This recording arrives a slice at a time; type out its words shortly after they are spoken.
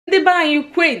Ndị be anyị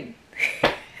queen.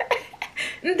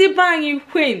 Ndị be anyị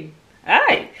queen.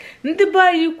 Ay, ndị be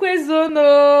anyị kwezono.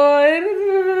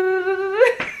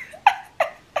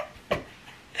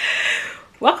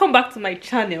 Welcome back to my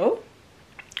channel.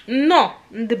 No,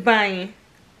 ndị be anyị.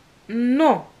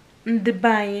 No, ndị be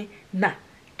anyị na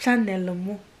channel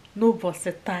mu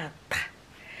n'ụbọchị tata.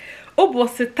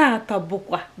 Ụbọchị tata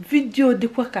bụkwa video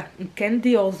dịkwa ka nke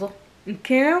ndị ọzọ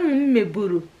nke ahụ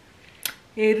mmeburu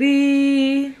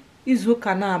eri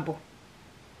izuụka na-abụ.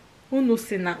 Unu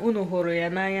si na unu hụrụ ya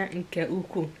n'anya nke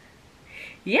ukwuu.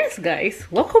 Yes guys,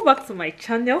 welcome back to my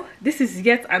channel. This is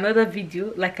yet another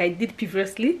video like I did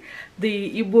previously,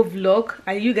 the Igbo vlog,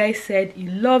 and you guys said you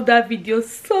love that video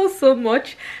so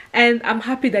much, and I'm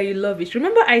happy that you love it.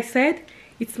 Remember I said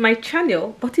it's my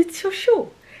channel, but it's your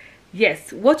show.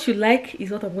 Yes, what you like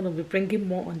is what I'm going to be bringing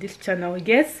more on this channel.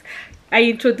 Yes, I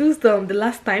introduced the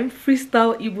last time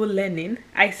Freestyle Igbo learning.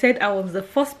 I said I was the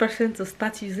first person to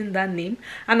start using that name,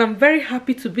 and I'm very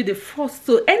happy to be the first.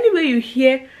 So anywhere you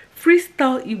hear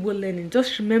Freestyle Igbo learning,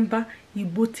 just remember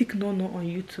igboticnono on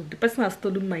YouTube. The person has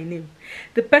stolen my name.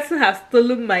 The person has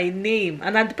stolen my name,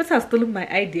 and the person has stolen my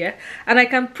idea, and I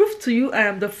can prove to you I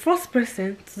am the first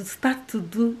person to start to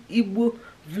do Igbo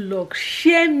vlog.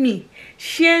 Share me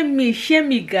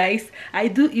guys. I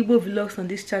do Igbo vlogs on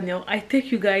this channel. I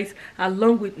take you guys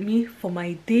along with me for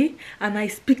my day, and I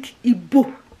speak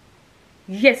Igbo.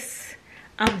 Yes,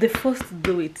 I'm the first to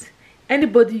do it.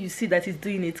 Anybody you see that is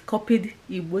doing it copied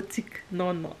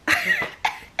igboticnono.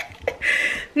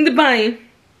 Ndị be anyị,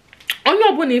 onye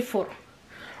ọbụla ịfụrụ,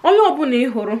 onye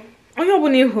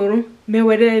ọbụla ịhụrụ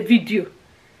mewere video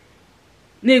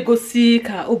na-egosi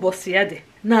ka ụbọchị ya dị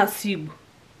na-asụ Igbo.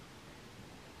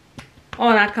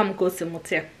 Ọ na-aka m ka o si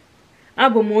mụta ya.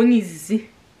 Abụ m onye izizi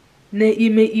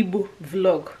na-ime Igbo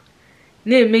vlog,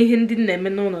 na-eme ihe ndị na-eme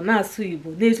n'ụlọ, na-asụ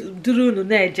Igbo, na-duru unu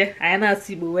na-eje, anyị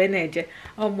na-asụ Igbo wee na-eje.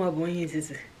 Ọ mụ bụ onye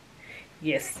izizi.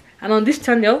 Yes, and on this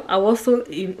channel I also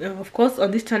of course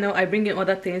on this channel I bring in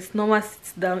other things, normal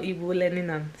sit down Igbo learning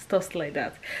and stuff like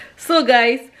that. So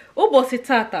guys, ụbọchị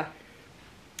tata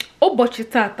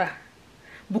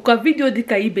bụkwa video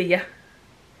dịka ibe ya.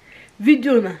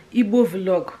 Video na Igbo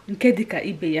vlog nke dịka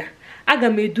ibe ya. Aga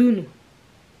m edu unu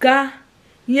gaa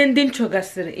ihe ndị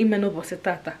nchọgasịrị ime n'ụbọchị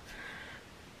tata.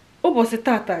 Ụbọchị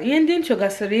tata ihe ndị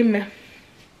nchọgasịrị ime,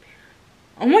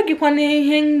 onwegikwana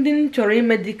ihe ndị nchọrọ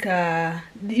ime dịka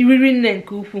iriri nne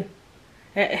nke ukwuu.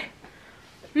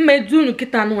 Mmedu unu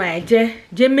kịta nụ anyị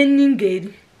jee mee nni m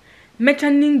ga-eri, mecha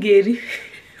nni m ga-eri.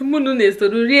 Mụnụ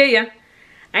na-esoro rie ya,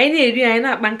 anyị na-eri, anyị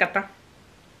na-akpa nkata,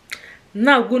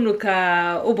 na-agwa unu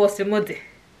ka ụbọchị m dị.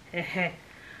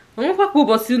 Onwekwa ka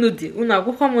ụbọchị unu dị, unu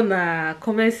agwụkwa m na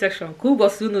comment section ka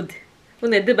ụbọchị unu dị.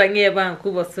 Unu edebanye ebe ahụ ka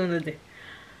ụbọchị unu dị.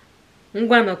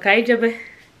 Ngwanụ ka anyị jebe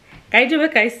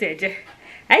ka anyị si eje.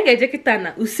 Anyị ga-eje kịta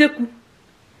na usekwu.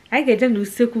 Anyị ga-eje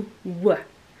n'usekwu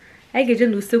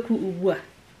ugbu a.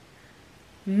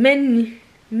 Mee nri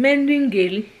m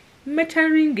ga-eri, mmecha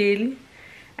nri m ga-eri.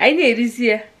 Anyị na-erizi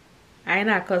ya, anyị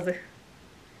na-akọzi.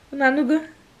 Unu anụgo?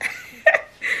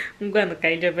 Ngwanụ ka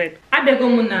anyị jebe. Abịago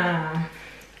m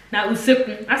na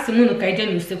usekwu. Asị m unu ka anyị jee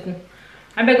n'usekwu.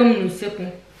 Abịago m n'usekwu.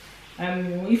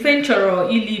 Ife m chọrọ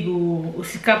ili bụ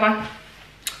osikapa.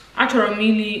 Achọrọ m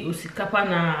ili osikapa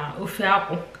na ofe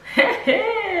akwụ.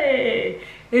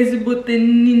 Ezigbote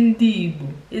nni ndị Igbo.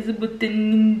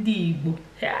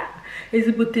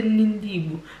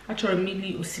 Achọrọ m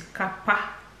ili osikapa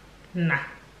na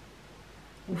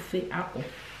ofe akwụ.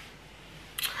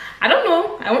 I don't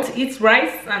know. I want to eat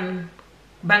rice and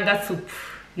banga soup.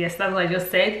 Yes, that's what I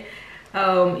just said.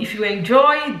 If you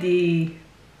enjoy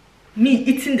me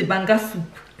eating the banga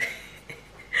soup,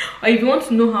 or if you want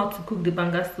to know how to cook the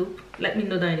banga soup, let me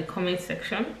know down in the comment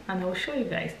section, and I will show you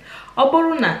guys.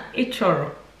 Oboruna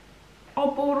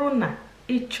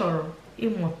ichoro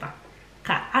imota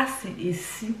ka asi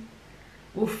esi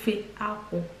ofe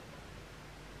akwụ.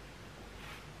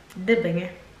 Debanye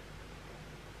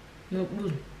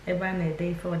n'okpuru ebe a na-ede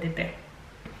ife ọdịde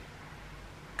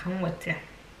ka m weta ya,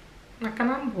 maka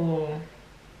na m bụ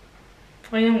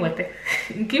onye nweta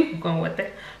nke ikwukwa nweta,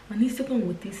 mana isikwa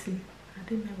nweta isi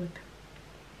adị m eweta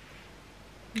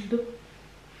ndo.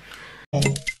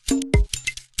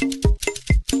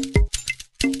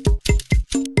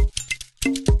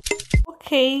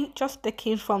 Okay, just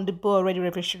taken from the bowl already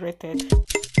refrigerated.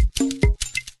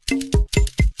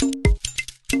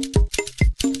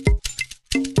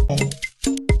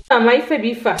 My ife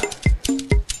ifa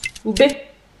ube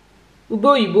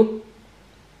oyibo.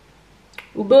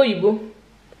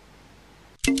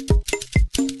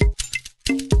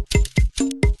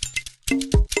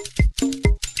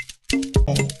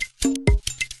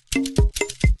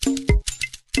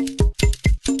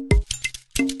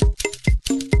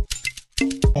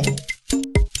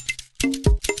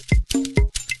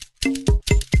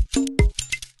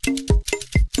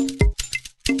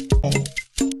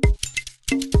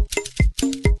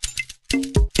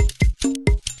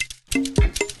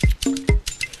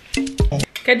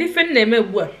 kedu ife m na-eme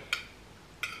ugbu a?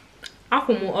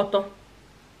 Akwụ m ọtọ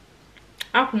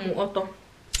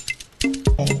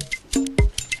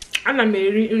ana m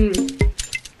eri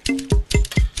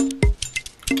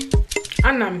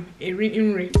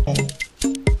nri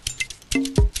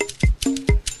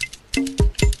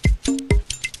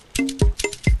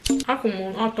akwụ m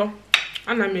ọtọ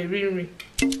ana m eri nri.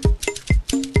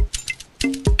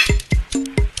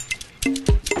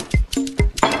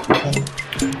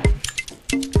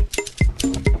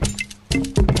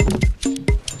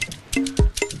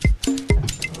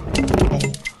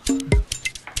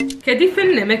 Kedu ife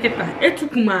m na-eme kịta?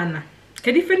 Etuku m ana.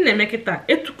 Kedu ife m na-eme kịta?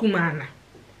 Etuku m ana.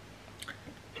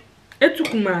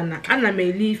 Ana m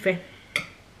eli ife.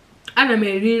 Ana m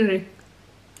eri nri.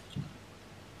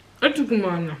 Etuku m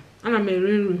ana. Ana m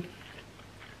eri nri.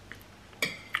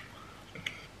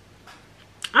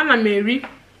 Ana m eri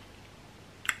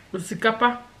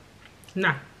osikapa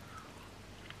na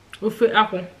ofe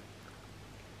akwụ.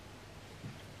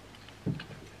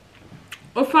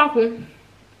 Ofe akwụ.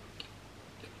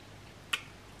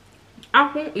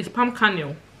 Apple is palm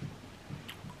kernel,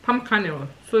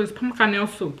 so it's palm kernel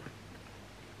soup.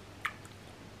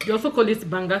 They also call it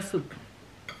banga soup.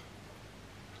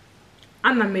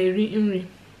 Ana m eri nri.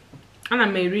 Ana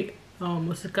m eri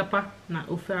osikapa na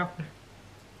ofe akwụ.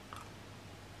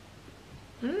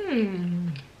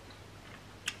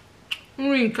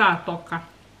 Nri nke atọka.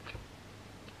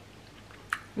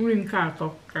 Nri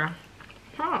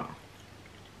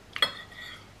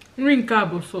nke a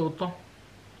bụ so ụtọ.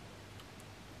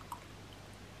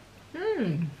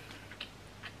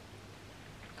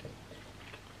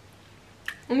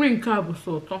 Nri nke a bụ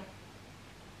so ụtọ.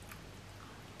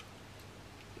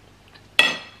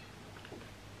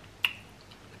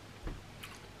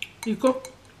 Iko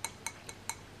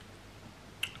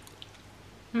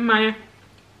mmanya.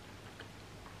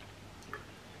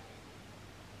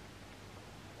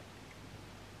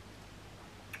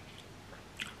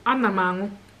 Ana m aṅụ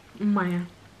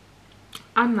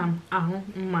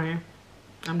mmanya.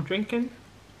 I'm drinking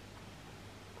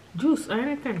juice or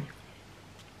anything.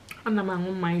 Ana m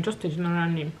aṅụ mmanya, just a general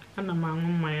name. Ana m aṅụ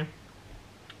mmanya.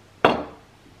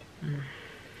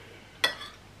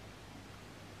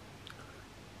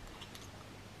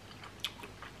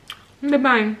 Ndị be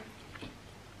anyị,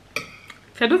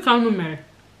 kedu ka unu mere?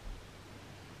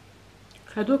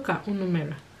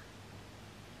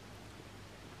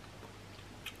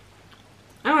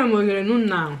 Enwere m ohere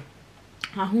n'ụlọ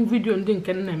ahụ vidio ndị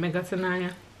nke m na-emegasị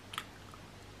n'anya.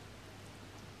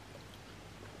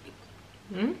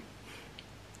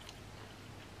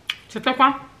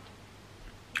 Chetakwa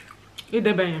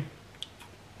idebanye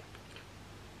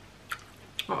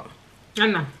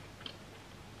yana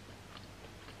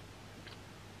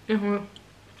ịhụ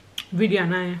vidio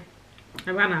n'anya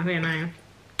ebe a na-ahụ ya n'anya.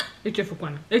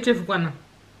 Echefukwana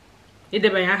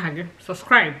idebanye aha gị,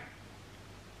 subscribe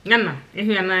yana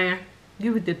ịhụ ya n'anya,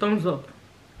 give it a thumbs up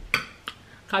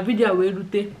ka vidio wee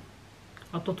rute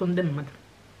ọtụtụ ndị mmadụ.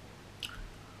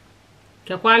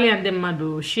 Kekwala ya ndị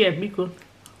mmadụ share biko.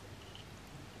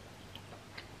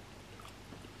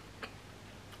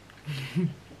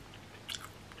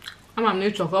 Ama m na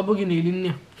ịchọ ka ọ bụghị na-eri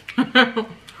nne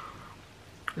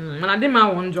mana dị m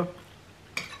awọ njọ.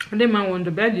 Bịa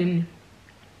rie nri.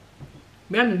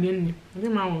 Bịa rie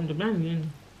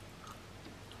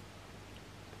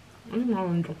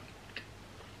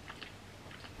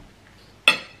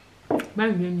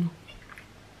nri.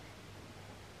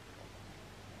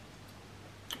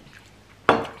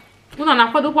 Unu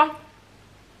na-akwadokwa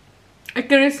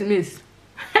ekeresimesi.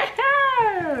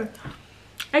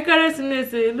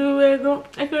 Ekeresimesi eluwego.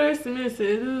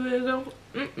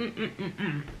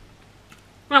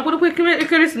 Na-akwadokwa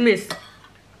ekeresimesi.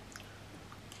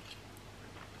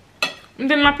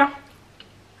 Ndị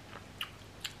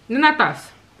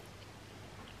natas.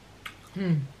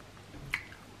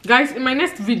 Guys, in my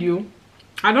next video,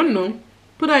 I don't know,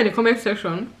 put that in the comment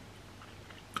section.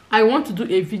 I want to do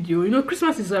a video. You know,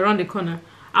 Christmas is around the corner,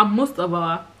 and most of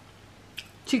our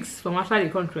chicks from outside the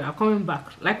country are coming back.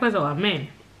 Likewise, our men.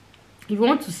 If you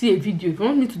want to see a video, if you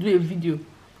want me to do a video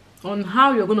on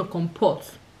how you're going to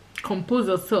compose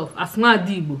yourself as smart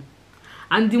Igbo,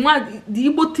 and the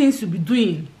Igbo things you'll be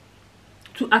doing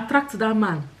to attract that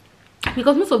man,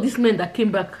 because most of these men that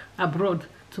came back abroad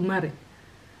to marry,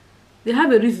 they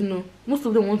have a reason. No, most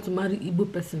of them want to marry Igbo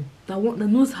person that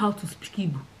knows how to speak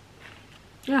Igbo.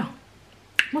 Yeah,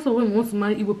 most of them want to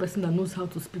marry Igbo person that knows how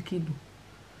to speak Igbo.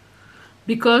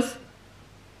 Because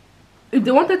if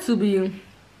they wanted to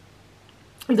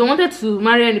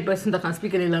marry any person that can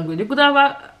speak any language, they could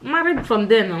have married from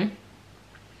there now.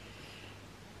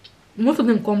 Most of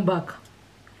them come back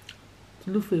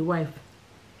to look for a wife.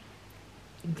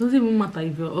 It doesn't even matter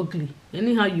if you're ugly.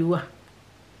 Anyhow you are.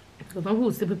 Because some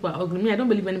people say people are ugly. Me, I don't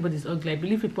believe anybody's ugly. I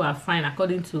believe people are fine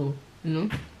according to, you know.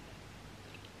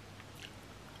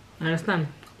 I understand.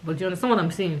 But you understand what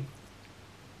I'm saying?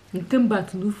 You came back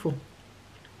to look for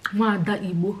Nwada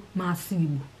Igbo, Masi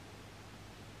Igbo.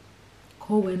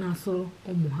 Ko we na so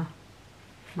ụmụ ha.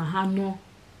 Ma ha no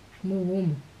mu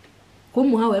ụmụ. Ko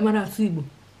ụmụ ha we mara asụ Igbo.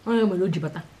 Onye mere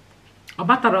ojibata. Ọ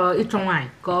batara ịchọ nwaanyị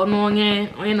ka ọ nụ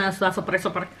onye na-asụ asụpịrị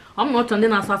sụpịrị. Ọ mụ ọchọ ndị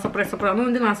na-asụ asụpịrị sụpịrị, ọnụ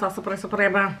ndị na-asụ asụpịrị sụpịrị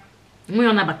ebe ahụ. Nwe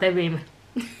ya nabata ebe ime.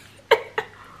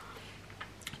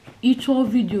 Ịchọ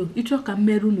vidio, ịchọ ka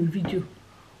mmerụ unu vidio.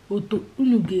 Oto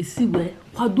unu ga-esi wee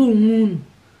kwado onwe unu.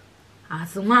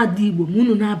 Asị Nwada Igbo ma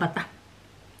unu na-abata.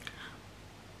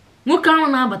 Nwoke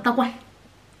ahụ na-abatakwa.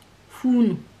 Fu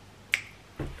unu.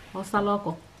 Ọ sala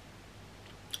ọkọ.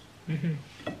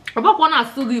 Ọ bụkwa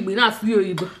na-asụ gị Igbo na-asụ ya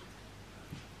oyibo.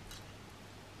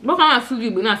 Baka na-asụ gị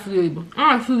Igbo na-asụ ya oyibo. A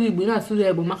na-asụ gị Igbo na-asụ ya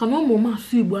Igbo maka na ụmụ m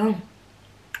asụ Igbo ahụ.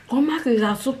 Ka ọ maka ị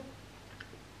asụ.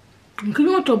 Nke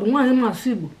ihe ọchọ bụ nwaanyị m asụ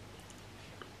Igbo.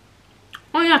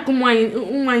 Onye akụ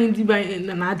nwaanyị dị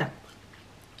na-ada.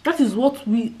 That is what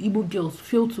we Igbo girls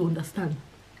fail to understand.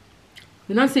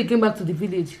 You now say you came back to the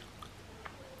village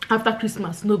after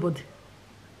Christmas, nobody.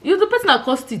 You're the person that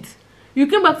caused it. You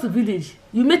came back to the village,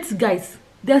 you met guys,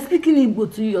 they are speaking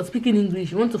Igbo to you, you're speaking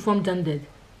English, you want to form gendered.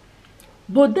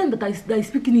 But then that is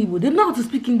speaking Igbo, they know how to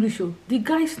speak English. Oh. The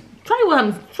guys, try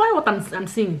what I'm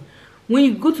saying. When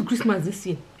you go to Christmas this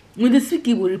year, when they speak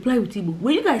Igbo, reply with Igbo.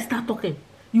 When you guys start talking,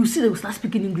 you see they will start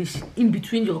speaking English in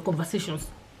between your conversations.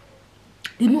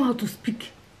 They know how to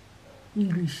speak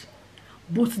English.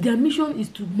 But their mission is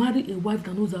to marry a wife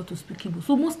that knows how to speak Igbo.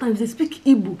 So most times they speak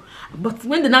Igbo. But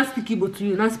when they not speak Igbo to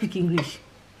you, not speak English.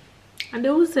 And they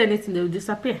won't say anything, they will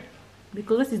disappear.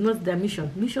 Because that is not their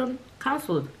mission. Mission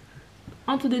cancelled.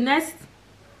 On to the next.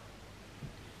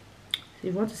 If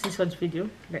you want to see such video,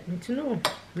 let me know.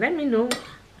 Let me know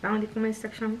down in the comment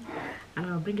section. And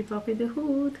I'll bring it up in the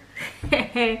hood.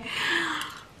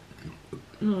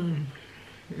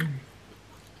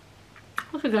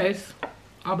 Okay guys,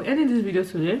 I'll be ending this video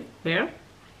today there.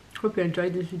 Hope you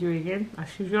enjoyed this video again.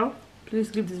 As usual,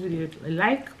 please give this video a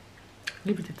like,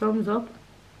 give it a thumbs up,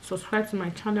 subscribe to my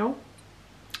channel,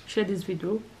 share this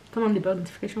video, turn on the bell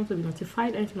notification to be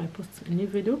notified anytime I post a new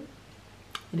video.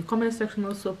 In the comment section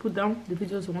also put down the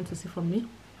videos you want to see from me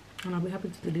and I'll be happy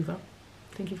to deliver.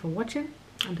 Thank you for watching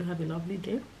and do have a lovely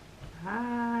day.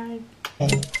 Bye.